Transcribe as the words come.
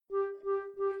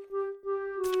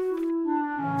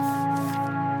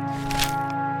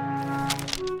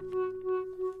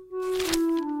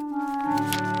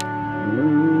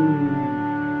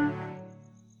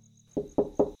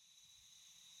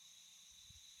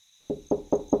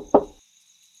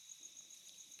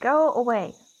Go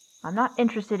away. I'm not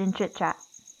interested in chit-chat.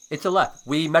 It's Alef.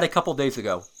 We met a couple days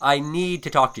ago. I need to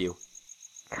talk to you.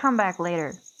 Come back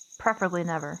later. Preferably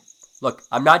never. Look,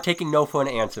 I'm not taking no for an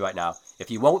answer right now. If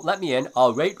you won't let me in,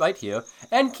 I'll wait right here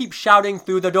and keep shouting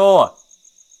through the door.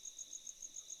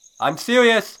 I'm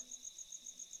serious.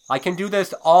 I can do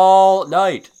this all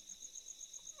night.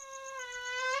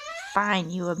 Fine,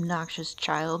 you obnoxious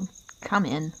child. Come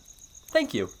in.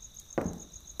 Thank you.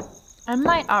 I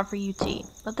might offer you tea,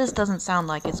 but this doesn't sound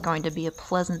like it's going to be a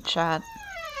pleasant chat.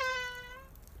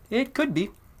 It could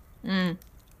be.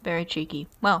 Very cheeky.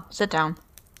 Well, sit down.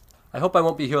 I hope I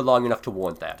won't be here long enough to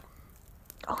warrant that.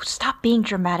 Oh, stop being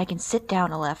dramatic and sit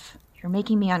down, Alef. You're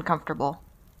making me uncomfortable.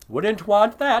 Wouldn't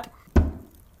want that.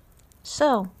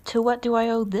 So, to what do I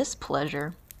owe this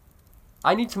pleasure?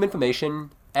 I need some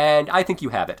information, and I think you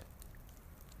have it.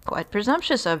 Quite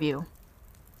presumptuous of you.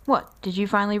 What, did you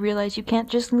finally realize you can't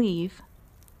just leave?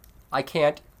 I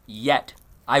can't yet.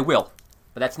 I will,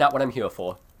 but that's not what I'm here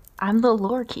for. I'm the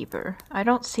lore keeper. I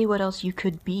don't see what else you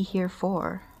could be here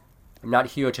for. I'm not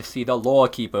here to see the lore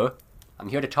keeper. I'm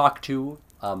here to talk to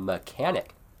a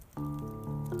mechanic.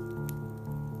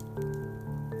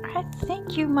 I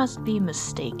think you must be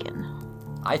mistaken.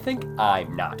 I think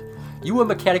I'm not. You were a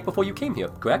mechanic before you came here,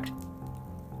 correct?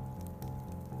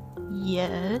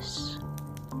 Yes.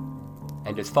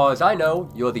 And as far as I know,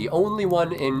 you're the only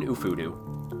one in Ufudu.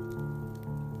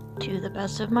 To the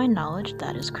best of my knowledge,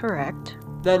 that is correct.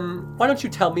 Then why don't you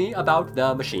tell me about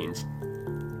the machines?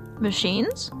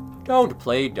 Machines? Don't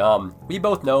play dumb. We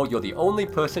both know you're the only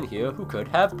person here who could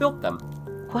have built them.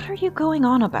 What are you going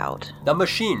on about? The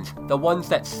machines, the ones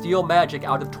that steal magic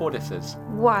out of tortoises.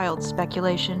 Wild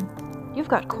speculation. You've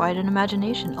got quite an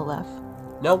imagination, Alef.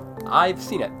 No, I've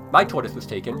seen it. My tortoise was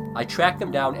taken. I tracked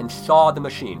them down and saw the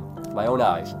machine with my own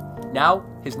eyes. Now,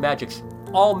 his magic's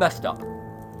all messed up.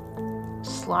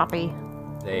 Sloppy.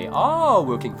 They are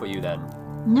working for you then.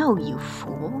 No, you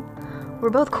fool.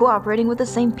 We're both cooperating with the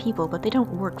same people, but they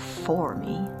don't work for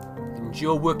me. And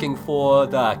you're working for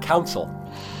the council.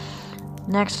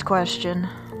 Next question.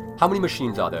 How many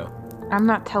machines are there? I'm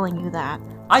not telling you that.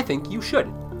 I think you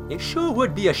should. It sure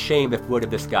would be a shame if word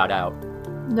of this got out.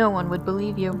 No one would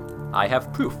believe you. I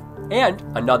have proof. And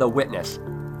another witness.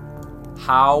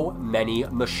 How many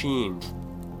machines?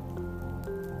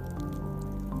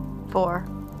 4.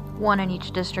 1 in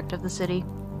each district of the city.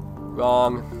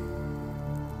 Wrong.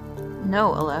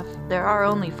 No, Alef. There are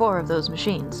only 4 of those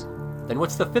machines. Then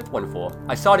what's the 5th one for?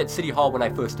 I saw it at City Hall when I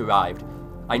first arrived.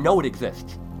 I know it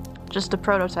exists. Just a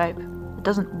prototype. It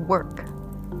doesn't work.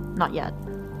 Not yet.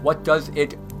 What does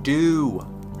it do?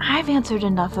 I've answered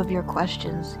enough of your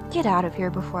questions. Get out of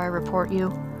here before I report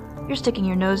you. You're sticking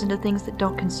your nose into things that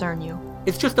don't concern you.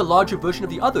 It's just a larger version of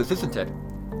the others, isn't it?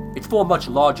 It's for a much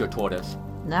larger tortoise.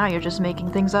 Now you're just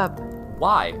making things up.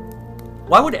 Why?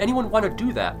 Why would anyone want to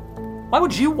do that? Why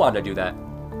would you want to do that?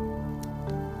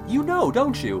 You know,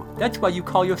 don't you? That's why you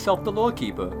call yourself the lore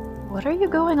keeper. What are you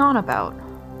going on about?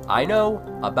 I know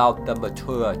about the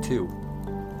Matura too.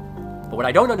 But what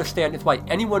I don't understand is why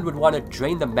anyone would want to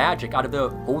drain the magic out of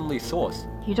their only source.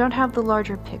 You don't have the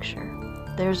larger picture.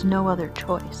 There's no other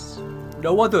choice.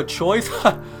 No other choice?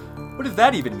 What does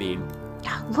that even mean?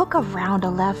 Look around,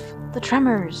 Alef. The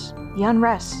tremors, the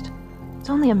unrest. It's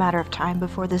only a matter of time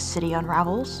before this city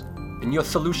unravels. And your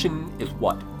solution is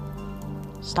what?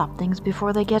 Stop things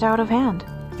before they get out of hand.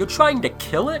 You're trying to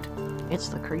kill it? It's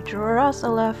the creature or us,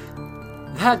 Alef.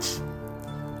 That's...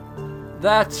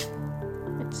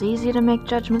 It's easy to make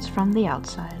judgments from the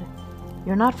outside.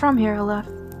 You're not from here, Alef.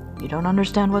 You don't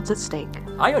understand what's at stake.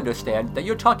 I understand that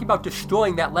you're talking about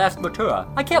destroying that last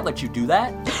Matura. I can't let you do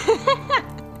that.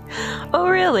 Oh,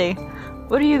 really?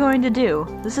 What are you going to do?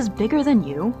 This is bigger than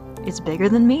you. It's bigger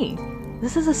than me.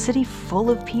 This is a city full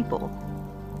of people.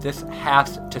 This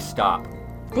has to stop.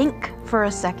 Think for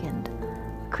a second.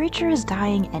 The creature is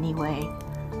dying anyway.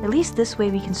 At least this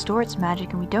way we can store its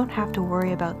magic and we don't have to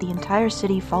worry about the entire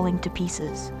city falling to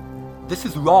pieces. This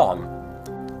is wrong.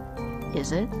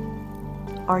 Is it?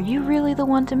 Are you really the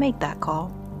one to make that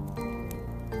call?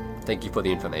 Thank you for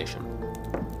the information.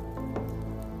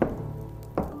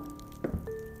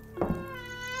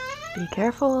 Be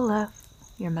careful, Alef.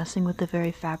 You're messing with the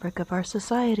very fabric of our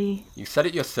society. You said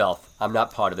it yourself. I'm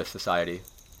not part of this society.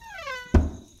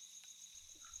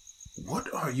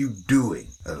 What are you doing,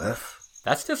 Alef?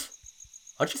 That's just...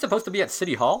 Aren't you supposed to be at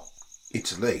City Hall?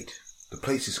 It's late. The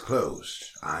place is closed.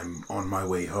 I'm on my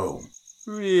way home.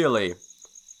 Really?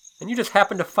 And you just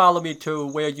happened to follow me to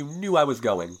where you knew I was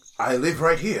going? I live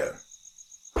right here.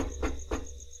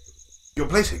 You're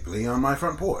basically on my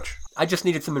front porch. I just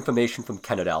needed some information from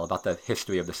Kennedal about the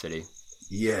history of the city.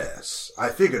 Yes, I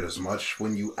figured as much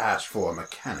when you asked for a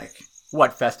mechanic.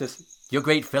 What, Festus? Your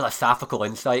great philosophical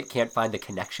insight can't find the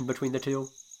connection between the two?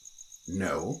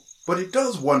 No, but it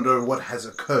does wonder what has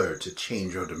occurred to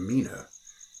change your demeanor.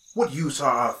 What use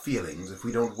are our feelings if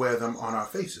we don't wear them on our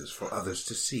faces for others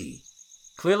to see?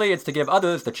 Clearly it's to give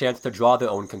others the chance to draw their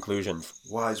own conclusions.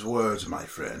 Wise words, my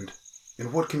friend.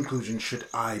 And what conclusion should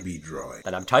I be drawing?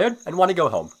 Then I'm tired and want to go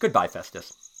home. Goodbye,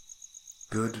 Festus.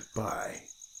 Goodbye.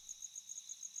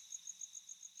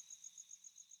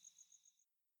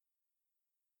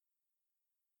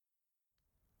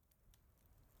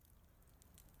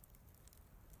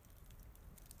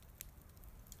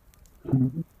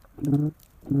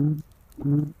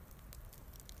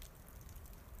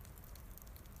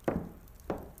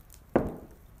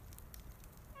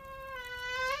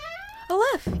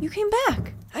 Alef, you came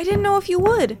back. I didn't know if you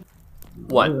would.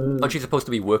 What? Aren't you supposed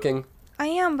to be working? I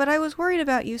am, but I was worried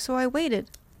about you, so I waited.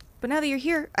 But now that you're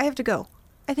here, I have to go.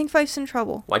 I think Fife's in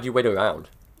trouble. Why'd you wait around?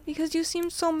 Because you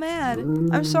seemed so mad.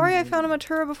 I'm sorry I found a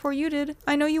Matura before you did.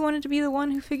 I know you wanted to be the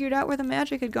one who figured out where the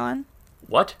magic had gone.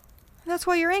 What? That's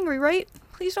why you're angry, right?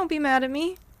 Please don't be mad at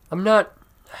me. I'm not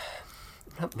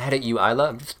mad at you, Ayla.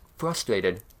 I'm just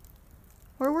frustrated.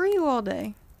 Where were you all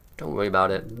day? Don't worry about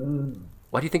it.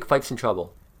 Why do you think Fife's in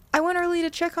trouble? I went early to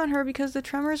check on her because the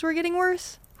tremors were getting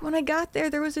worse. When I got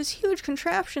there was this huge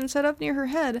contraption set up near her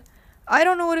head. I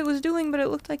don't know what it was doing, but it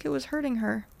looked like it was hurting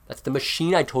her. That's the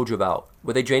machine I told you about.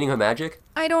 Were they draining her magic?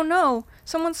 I don't know.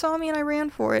 Someone saw me and I ran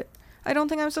for it. I don't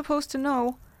think I'm supposed to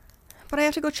know. But I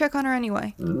have to go check on her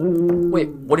anyway. Wait,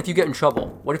 what if you get in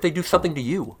trouble? What if they do something to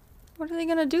you? What are they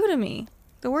going to do to me?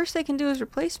 The worst they can do is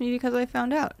replace me because I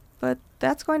found out. But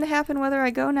that's going to happen whether I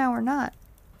go now or not.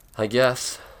 I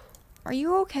guess. Are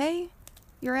you okay?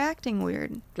 You're acting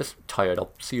weird. Just tired.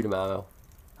 I'll see you tomorrow.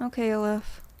 Okay,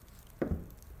 Alef.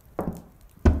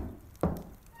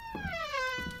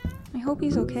 I hope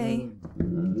he's okay.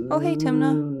 Oh, hey,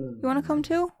 Timna. You want to come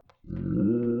too?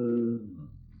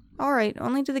 Alright,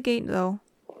 only to the gate, though.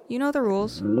 You know the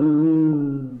rules.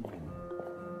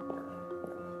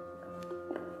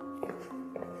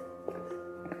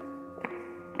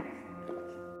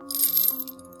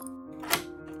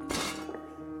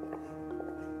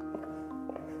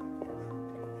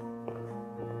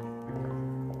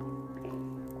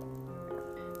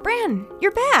 Bran,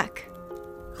 you're back!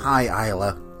 Hi,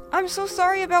 Ayla. I'm so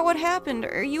sorry about what happened.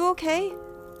 Are you okay?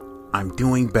 I'm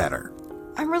doing better.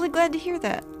 I'm really glad to hear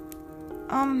that.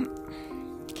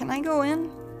 Can I go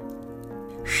in?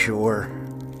 Sure.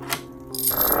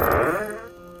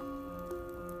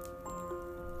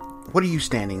 What are you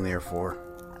standing there for?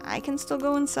 I can still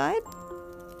go inside?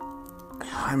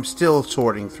 I'm still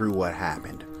sorting through what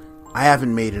happened. I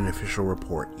haven't made an official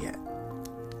report yet.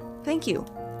 Thank you.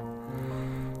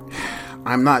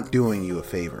 I'm not doing you a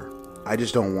favor. I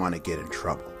just don't want to get in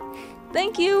trouble.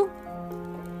 Thank you!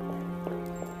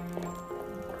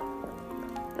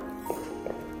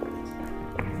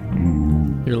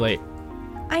 You're late.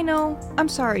 I know. I'm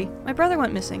sorry. My brother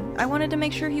went missing. I wanted to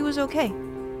make sure he was okay.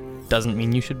 Doesn't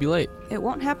mean you should be late. It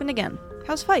won't happen again.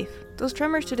 How's Fife? Those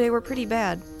tremors today were pretty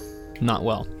bad. Not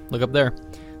well. Look up there.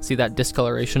 See that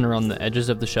discoloration around the edges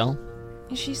of the shell?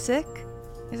 Is she sick?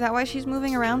 Is that why she's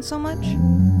moving around so much?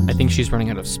 I think she's running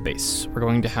out of space. We're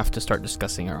going to have to start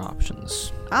discussing our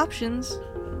options. Options?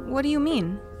 What do you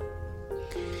mean?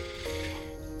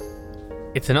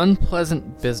 It's an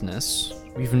unpleasant business.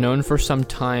 We've known for some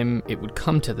time it would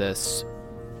come to this,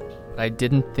 but I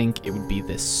didn't think it would be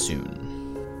this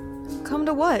soon. Come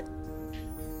to what?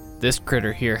 This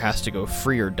critter here has to go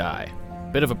free or die.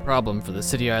 Bit of a problem for the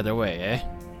city either way, eh?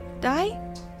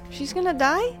 Die? She's gonna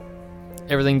die?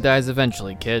 Everything dies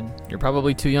eventually, kid. You're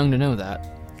probably too young to know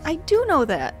that. I do know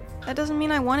that. That doesn't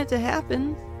mean I want it to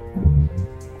happen.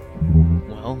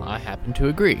 Well, I happen to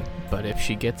agree. But if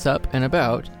she gets up and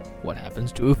about, what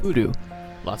happens to Ufudu?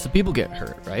 Lots of people get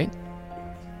hurt, right?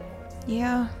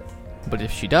 Yeah. But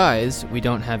if she dies, we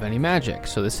don't have any magic,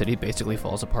 so the city basically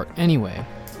falls apart anyway.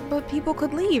 But people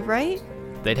could leave, right?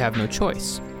 They'd have no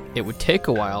choice. It would take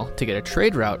a while to get a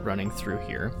trade route running through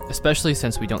here, especially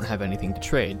since we don't have anything to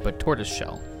trade but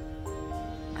tortoiseshell.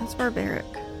 That's barbaric.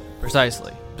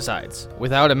 Precisely. Besides,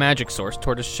 without a magic source,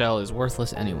 tortoiseshell is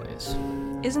worthless anyways.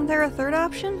 Isn't there a third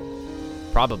option?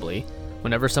 Probably.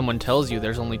 Whenever someone tells you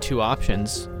there's only two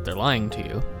options, they're lying to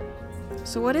you.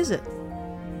 So what is it?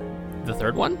 The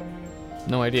third one?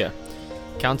 No idea.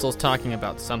 Council's talking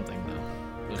about something,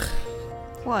 though. Ugh.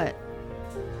 What?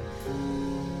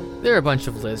 They're a bunch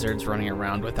of lizards running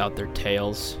around without their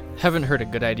tails. Haven't heard a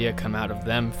good idea come out of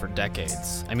them for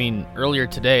decades. I mean, earlier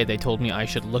today they told me I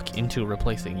should look into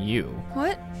replacing you.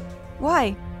 What?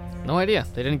 Why? No idea.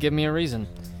 They didn't give me a reason.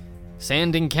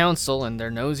 Sanding Council and their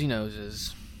nosy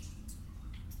noses.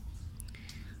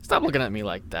 Stop looking at me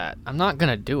like that. I'm not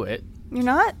gonna do it. You're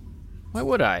not? Why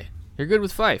would I? You're good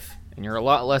with Fife, and you're a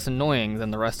lot less annoying than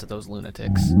the rest of those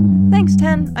lunatics. Thanks,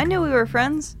 10. I knew we were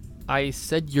friends. I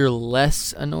said you're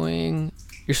less annoying.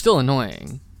 You're still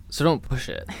annoying, so don't push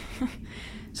it.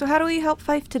 So how do we help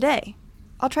Fife today?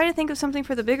 I'll try to think of something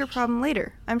for the bigger problem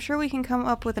later. I'm sure we can come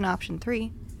up with an option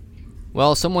 3.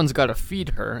 Well, someone's gotta feed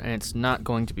her, and it's not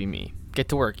going to be me. Get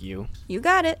to work, you. You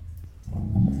got it.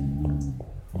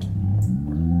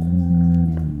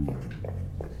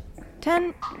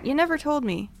 Ten, you never told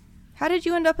me. How did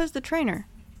you end up as the trainer?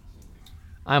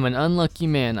 I'm an unlucky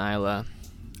man, Ayla.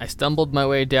 I stumbled my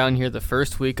way down here the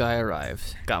first week I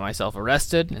arrived. Got myself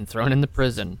arrested and thrown into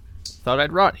prison. Thought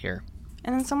I'd rot here.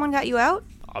 And then someone got you out?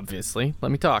 Obviously.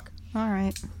 Let me talk.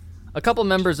 Alright. A couple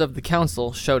members of the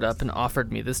council showed up and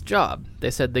offered me this job. They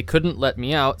said they couldn't let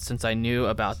me out since I knew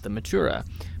about the Matura,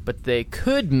 but they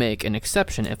could make an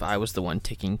exception if I was the one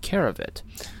taking care of it.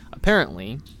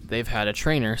 Apparently, they've had a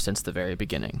trainer since the very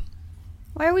beginning.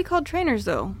 Why are we called trainers,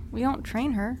 though? We don't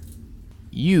train her.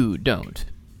 You don't.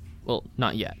 Well,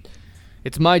 not yet.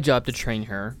 It's my job to train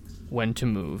her when to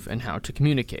move and how to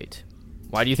communicate.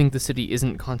 Why do you think the city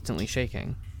isn't constantly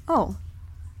shaking? Oh.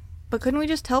 But couldn't we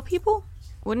just tell people?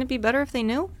 Wouldn't it be better if they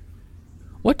knew?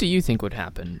 What do you think would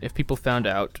happen if people found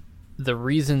out the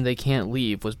reason they can't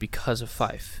leave was because of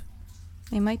Fife?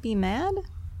 They might be mad?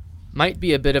 Might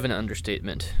be a bit of an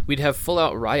understatement. We'd have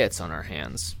full-out riots on our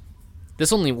hands.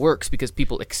 This only works because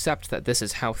people accept that this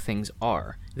is how things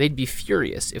are. They'd be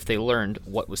furious if they learned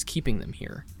what was keeping them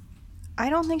here. I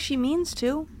don't think she means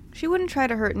to. She wouldn't try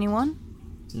to hurt anyone.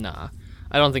 Nah,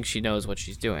 I don't think she knows what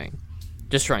she's doing.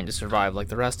 Just trying to survive like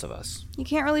the rest of us. You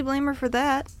can't really blame her for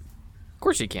that. Of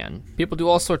course you can. People do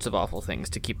all sorts of awful things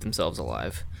to keep themselves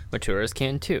alive. Maturas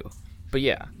can too. But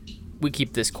yeah, we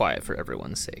keep this quiet for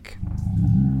everyone's sake.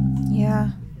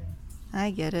 Yeah,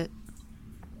 I get it.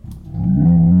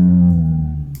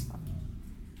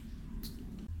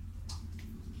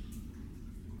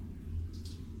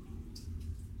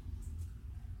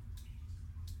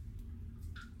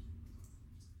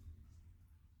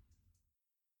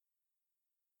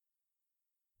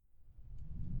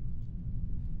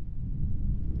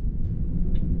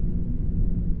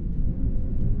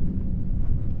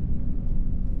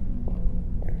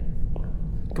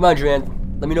 Come on,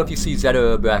 Duran. Let me know if you see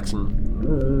Zeta or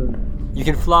Braxton. You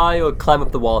can fly or climb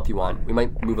up the wall if you want. We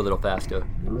might move a little faster.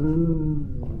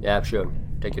 Yeah, sure.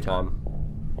 Take your time.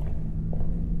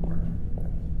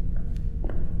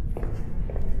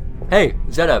 Hey,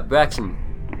 Zeta, Braxton.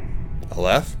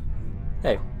 Alef?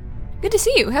 Hey. Good to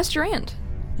see you. How's Durand?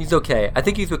 He's okay. I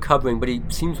think he's recovering, but he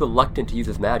seems reluctant to use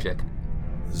his magic.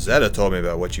 Zeta told me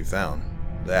about what you found.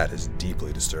 That is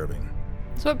deeply disturbing.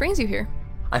 So what brings you here?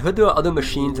 I heard there are other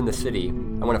machines in the city.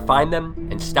 I want to find them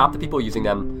and stop the people using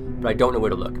them, but I don't know where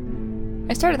to look.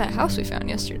 I started that house we found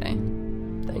yesterday.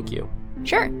 Thank you.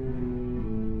 Sure.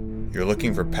 You're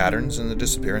looking for patterns in the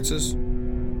disappearances?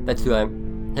 That's right.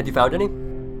 Have you found any?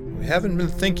 We haven't been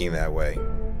thinking that way.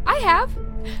 I have.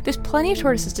 There's plenty of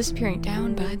tortoises disappearing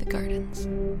down by the gardens.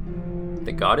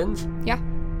 The gardens? Yeah,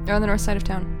 they're on the north side of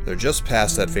town. They're just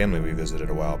past that family we visited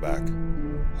a while back.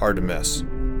 Hard to miss.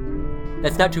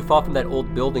 That's not too far from that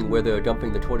old building where they're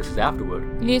dumping the tortoises afterward.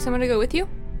 You need someone to go with you?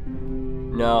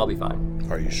 No, I'll be fine.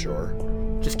 Are you sure?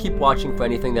 Just keep watching for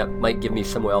anything that might give me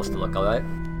somewhere else to look, alright?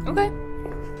 Okay.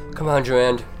 Come on,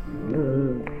 Durand.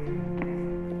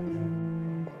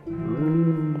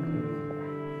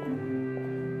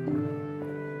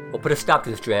 We'll put a stop to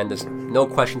this, Durand. There's no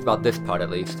questions about this part, at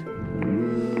least.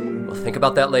 We'll think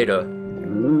about that later.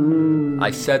 I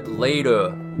said later.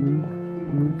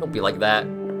 Don't be like that.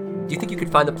 Do you think you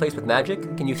could find the place with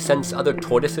magic? Can you sense other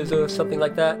tortoises or something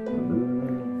like that?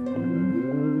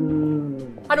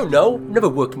 I don't know. Never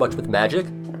worked much with magic.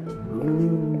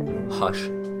 Hush.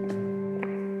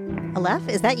 Alef,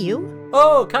 is that you?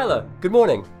 Oh, Kyla. Good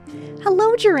morning.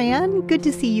 Hello, Duran. Good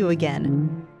to see you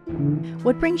again.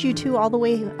 What brings you two all the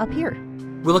way up here?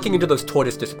 We're looking into those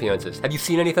tortoise disappearances. Have you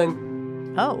seen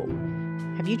anything? Oh,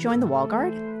 have you joined the Wall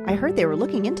Guard? I heard they were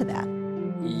looking into that.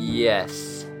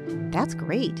 Yes. That's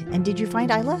great. And did you find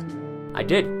Ayla? I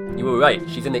did. You were right.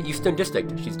 She's in the Eastern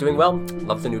District. She's doing well.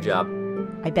 Loves the new job.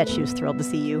 I bet she was thrilled to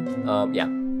see you. Yeah,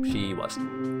 she was.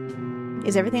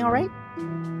 Is everything all right?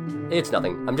 It's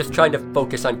nothing. I'm just trying to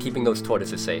focus on keeping those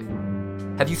tortoises safe.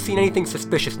 Have you seen anything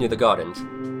suspicious near the gardens?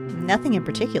 Nothing in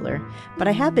particular, but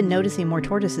I have been noticing more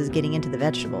tortoises getting into the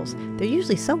vegetables. They're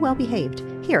usually so well behaved.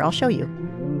 Here, I'll show you.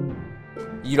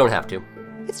 You don't have to.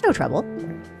 It's no trouble.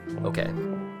 Okay.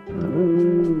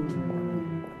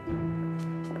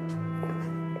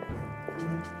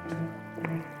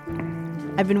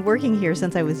 I've been working here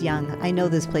since I was young. I know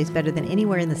this place better than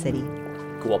anywhere in the city.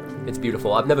 Cool. It's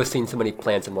beautiful. I've never seen so many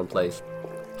plants in one place.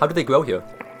 How do they grow here?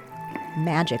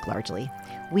 Magic, largely.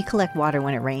 We collect water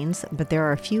when it rains, but there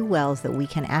are a few wells that we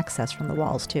can access from the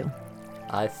walls, too.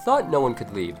 I thought no one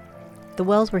could leave. The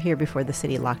wells were here before the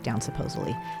city locked down,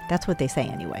 supposedly. That's what they say,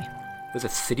 anyway. Was a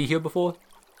city here before?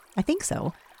 I think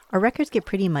so. Our records get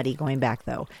pretty muddy going back,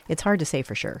 though. It's hard to say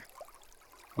for sure.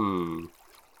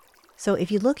 So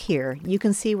if you look here, you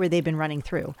can see where they've been running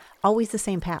through. Always the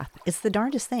same path. It's the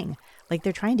darndest thing. Like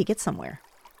they're trying to get somewhere.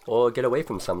 Or get away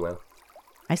from somewhere.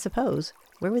 I suppose.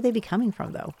 Where would they be coming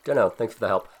from, though? Dunno. Thanks for the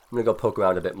help. I'm gonna go poke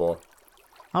around a bit more.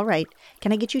 All right.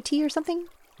 Can I get you tea or something?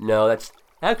 No, that's...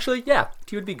 Actually, yeah.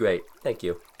 Tea would be great. Thank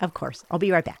you. Of course. I'll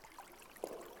be right back.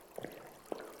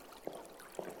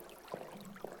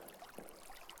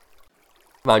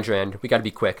 Come on, Drand. We gotta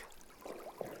be quick.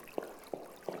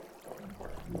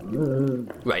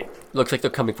 Right. Looks like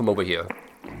they're coming from over here.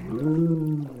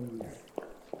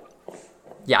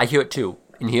 Yeah, I hear it too.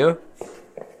 In here?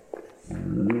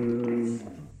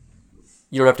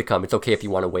 You don't have to come. It's okay if you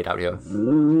want to wait out here.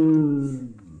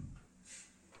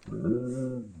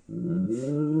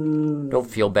 Don't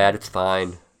feel bad. It's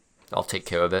fine. I'll take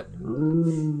care of it.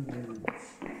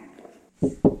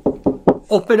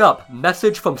 Open up!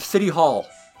 Message from City Hall.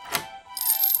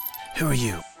 Who are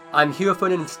you? I'm here for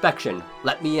an inspection.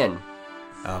 Let me in.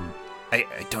 I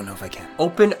don't know if I can.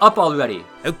 Open up already.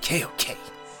 Okay.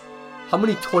 How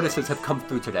many tortoises have come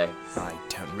through today? I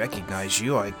don't recognize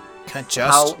you. I can't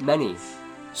just... How many?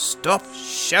 Stop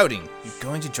shouting. You're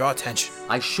going to draw attention.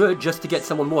 I should, just to get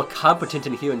someone more competent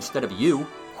in here instead of you.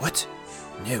 What?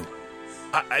 No.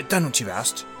 I've done what you've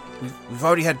asked. We've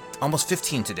already had almost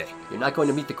 15 today. You're not going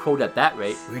to meet the quota at that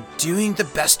rate. We're doing the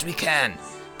best we can.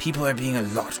 People are being a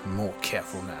lot more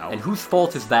careful now. And whose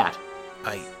fault is that?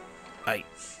 I...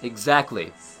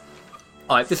 Exactly.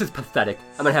 Alright, this is pathetic.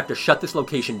 I'm gonna have to shut this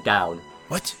location down.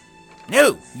 What?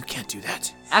 No, you can't do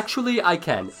that. Actually, I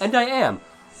can, and I am.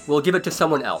 We'll give it to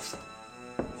someone else.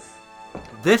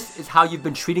 This is how you've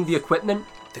been treating the equipment?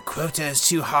 The quota is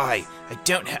too high. I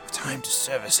don't have time to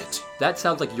service it. That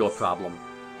sounds like your problem.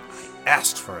 I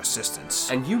asked for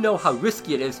assistance. And you know how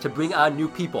risky it is to bring on new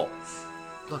people.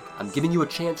 Look, I'm giving you a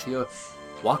chance here.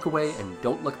 Walk away and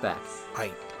don't look back.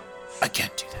 I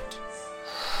can't do that.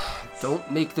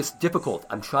 Don't make this difficult.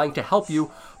 I'm trying to help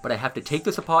you, but I have to take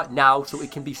this apart now so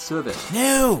it can be serviced.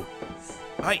 No!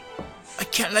 I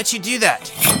can't let you do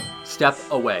that. Step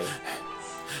away.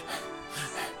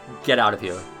 Get out of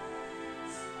here.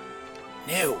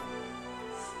 No.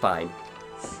 Fine.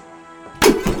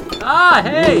 Ah,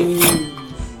 hey!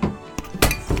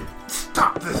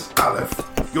 Stop this,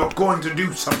 Alef. You're going to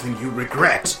do something you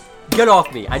regret. Get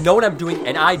off me. I know what I'm doing,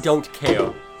 and I don't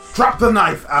care. Drop the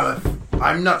knife, Alef.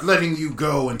 I'm not letting you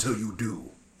go until you do.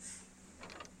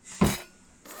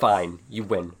 Fine, you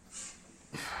win.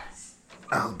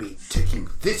 I'll be taking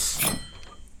this.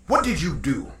 What did you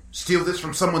do? Steal this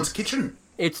from someone's kitchen?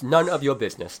 It's none of your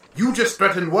business. You just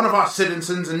threatened one of our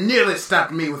citizens and nearly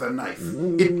stabbed me with a knife.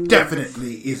 It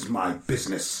definitely is my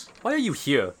business. Why are you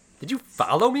here? Did you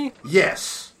follow me?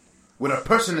 Yes. When a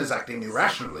person is acting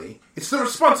irrationally, it's the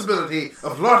responsibility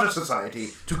of larger society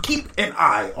to keep an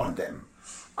eye on them.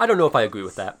 I don't know if I agree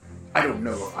with that. I don't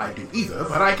know if I do either,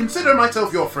 but I consider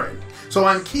myself your friend, so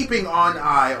I'm keeping an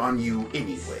eye on you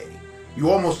anyway. You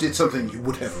almost did something you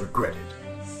would have regretted.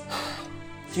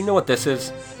 Do you know what this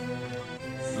is?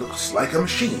 Looks like a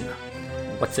machine.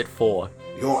 What's it for?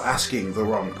 You're asking the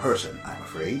wrong person, I'm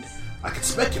afraid. I could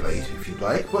speculate if you'd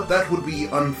like, but that would be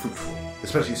unfruitful,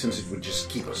 especially since it would just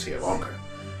keep us here longer.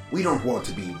 We don't want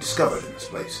to be discovered in this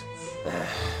place.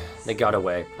 They got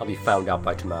away. I'll be found out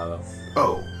by tomorrow.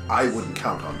 Oh, I wouldn't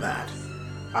count on that.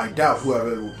 I doubt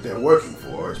whoever they're working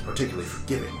for is particularly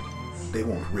forgiving. They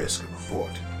won't risk a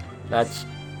report. That's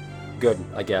good,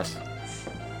 I guess.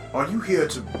 Are you here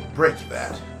to break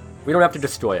that? We don't have to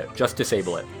destroy it, just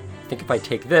disable it. I think if I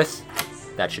take this,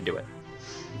 that should do it.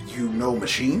 You know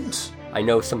machines? I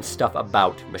know some stuff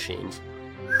about machines.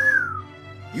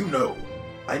 You know,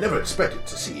 I never expected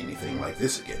to see anything like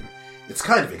this again. It's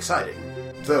kind of exciting,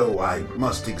 though I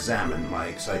must examine my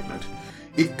excitement.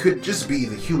 It could just be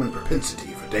the human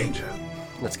propensity for danger.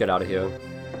 Let's get out of here.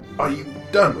 Are you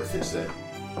done with this then?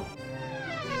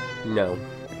 No.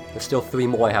 There's still 3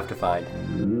 more I have to find.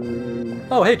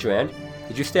 Oh, hey, Durand.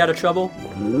 Did you stay out of trouble?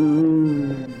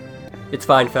 It's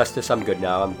fine, Festus. I'm good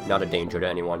now. I'm not a danger to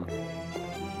anyone.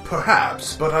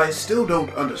 Perhaps, but I still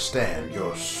don't understand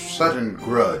your sudden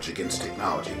grudge against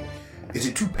technology. Is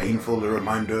it too painful a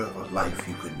reminder of a life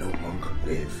you could no longer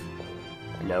live?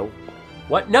 No.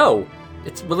 What? No!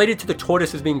 It's related to the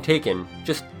tortoises being taken.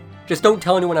 Just don't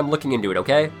tell anyone I'm looking into it,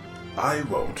 okay? I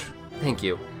won't. Thank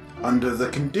you. Under the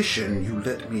condition you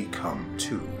let me come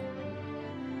too.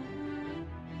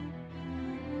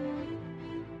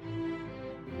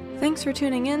 Thanks for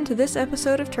tuning in to this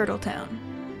episode of Turtletown.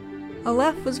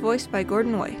 Alef was voiced by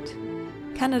Gordon White.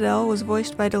 Kennedell was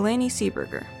voiced by Delaney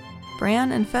Seeberger.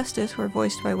 Bran and Festus were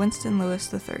voiced by Winston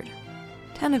Lewis III.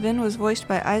 Tenevin was voiced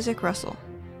by Isaac Russell.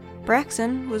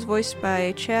 Braxon was voiced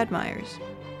by Chad Myers.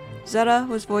 Zetta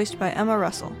was voiced by Emma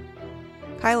Russell.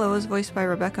 Kyla was voiced by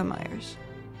Rebecca Myers.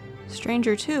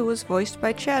 Stranger 2 was voiced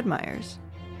by Chad Myers.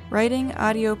 Writing,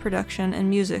 audio production, and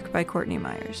music by Courtney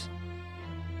Myers.